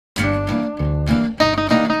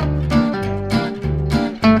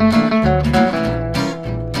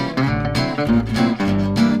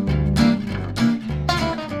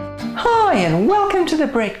and welcome to the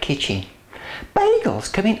Bread Kitchen.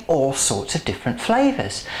 Bagels come in all sorts of different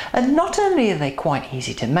flavours, and not only are they quite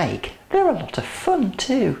easy to make, they're a lot of fun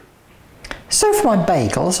too. So for my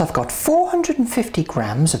bagels I've got 450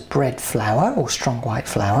 grams of bread flour or strong white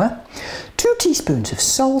flour, 2 teaspoons of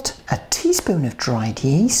salt, a teaspoon of dried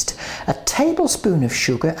yeast, a tablespoon of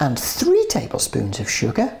sugar and 3 tablespoons of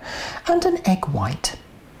sugar, and an egg white.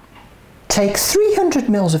 Take 300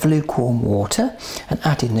 ml of lukewarm water and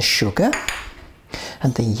add in the sugar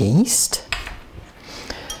and the yeast.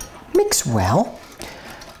 Mix well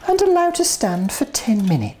and allow to stand for 10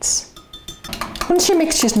 minutes. Once your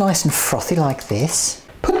mixture is nice and frothy like this,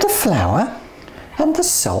 put the flour and the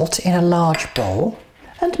salt in a large bowl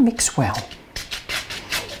and mix well.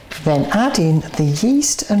 Then add in the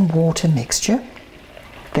yeast and water mixture.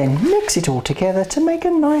 Then mix it all together to make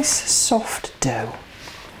a nice soft dough.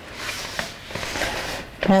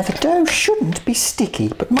 Now the dough shouldn't be sticky,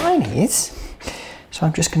 but mine is, so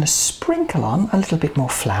I'm just going to sprinkle on a little bit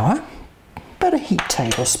more flour, about a heaped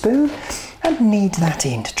tablespoon, and knead that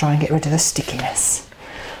in to try and get rid of the stickiness.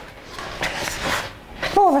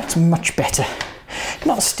 Oh, that's much better.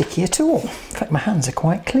 Not sticky at all. In fact, my hands are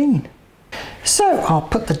quite clean. So I'll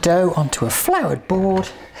put the dough onto a floured board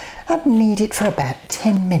and knead it for about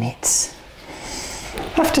 10 minutes.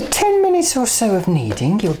 After 10 minutes or so of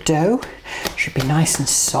kneading, your dough should be nice and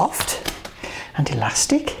soft and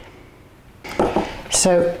elastic.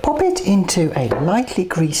 So pop it into a lightly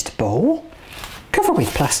greased bowl, cover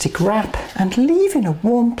with plastic wrap and leave in a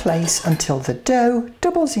warm place until the dough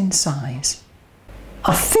doubles in size.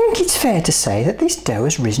 I think it's fair to say that this dough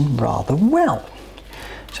has risen rather well.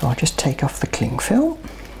 So I'll just take off the cling film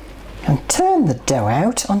and turn the dough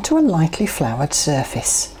out onto a lightly floured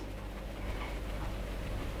surface.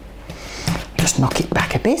 Just knock it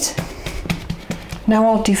back a bit. Now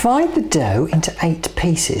I'll divide the dough into 8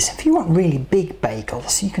 pieces. If you want really big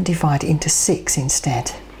bagels, you can divide it into 6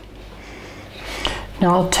 instead.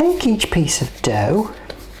 Now I'll take each piece of dough,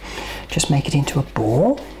 just make it into a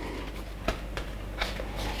ball.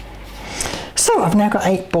 So I've now got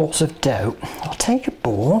 8 balls of dough. I'll take a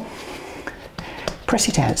ball, press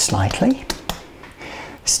it out slightly,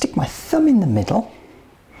 stick my thumb in the middle,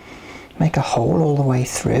 make a hole all the way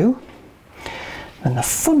through. And the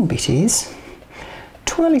fun bit is,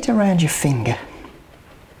 twirl it around your finger.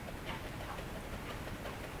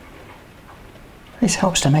 This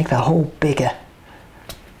helps to make the hole bigger.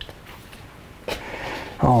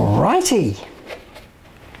 Alrighty.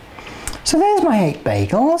 So there's my 8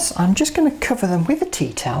 bagels. I'm just going to cover them with a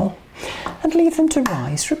tea towel and leave them to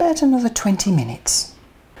rise for about another 20 minutes.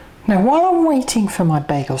 Now while I'm waiting for my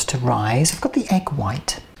bagels to rise, I've got the egg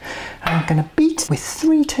white. And I'm going to beat with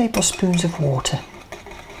 3 tablespoons of water.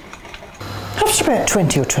 After about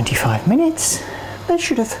 20 or 25 minutes, they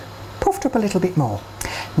should have puffed up a little bit more.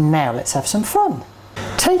 Now let's have some fun.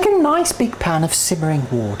 Take a nice big pan of simmering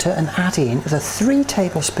water and add in the 3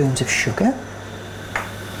 tablespoons of sugar.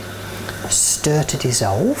 Stir to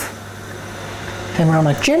dissolve. Then we're on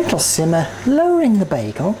a gentle simmer, lowering the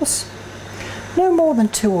bagels, no more than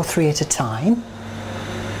 2 or 3 at a time.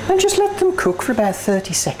 And just let them cook for about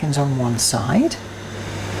 30 seconds on one side.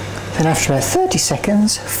 Then after about 30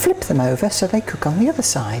 seconds, flip them over so they cook on the other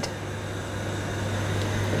side.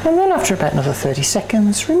 And then after about another 30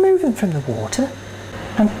 seconds, remove them from the water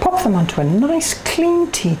and pop them onto a nice clean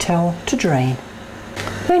tea towel to drain.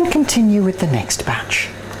 Then continue with the next batch.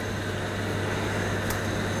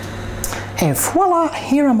 And voila,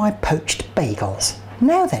 here are my poached bagels.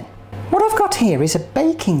 Now then, what I've got here is a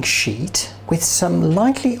baking sheet with some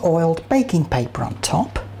lightly oiled baking paper on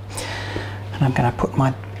top. And I'm going to put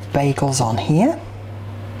my bagels on here.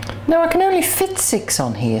 Now I can only fit 6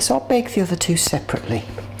 on here, so I'll bake the other 2 separately.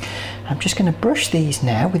 I'm just going to brush these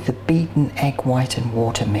now with the beaten egg white and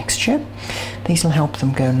water mixture. These will help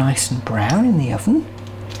them go nice and brown in the oven.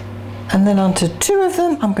 And then onto 2 of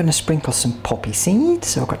them I'm going to sprinkle some poppy seeds,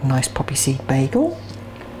 so I've got a nice poppy seed bagel.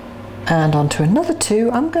 And onto another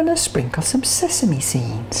 2 I'm going to sprinkle some sesame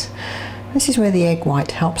seeds. This is where the egg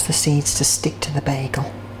white helps the seeds to stick to the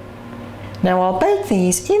bagel. Now I'll bake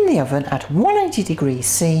these in the oven at 180 degrees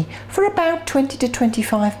C for about 20 to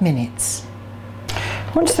 25 minutes.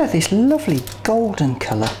 Once they're this lovely golden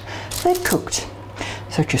colour, they're cooked.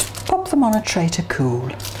 So just pop them on a tray to cool.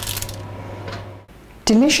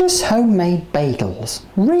 Delicious homemade bagels.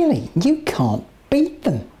 Really, you can't beat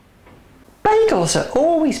them. Bagels are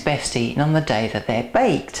always best eaten on the day that they're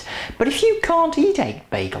baked, but if you can't eat 8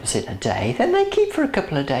 bagels in a day, then they keep for a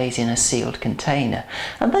couple of days in a sealed container,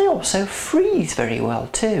 and they also freeze very well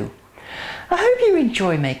too. I hope you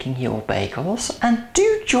enjoy making your bagels, and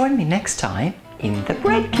do join me next time in the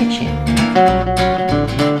bread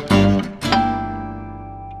kitchen.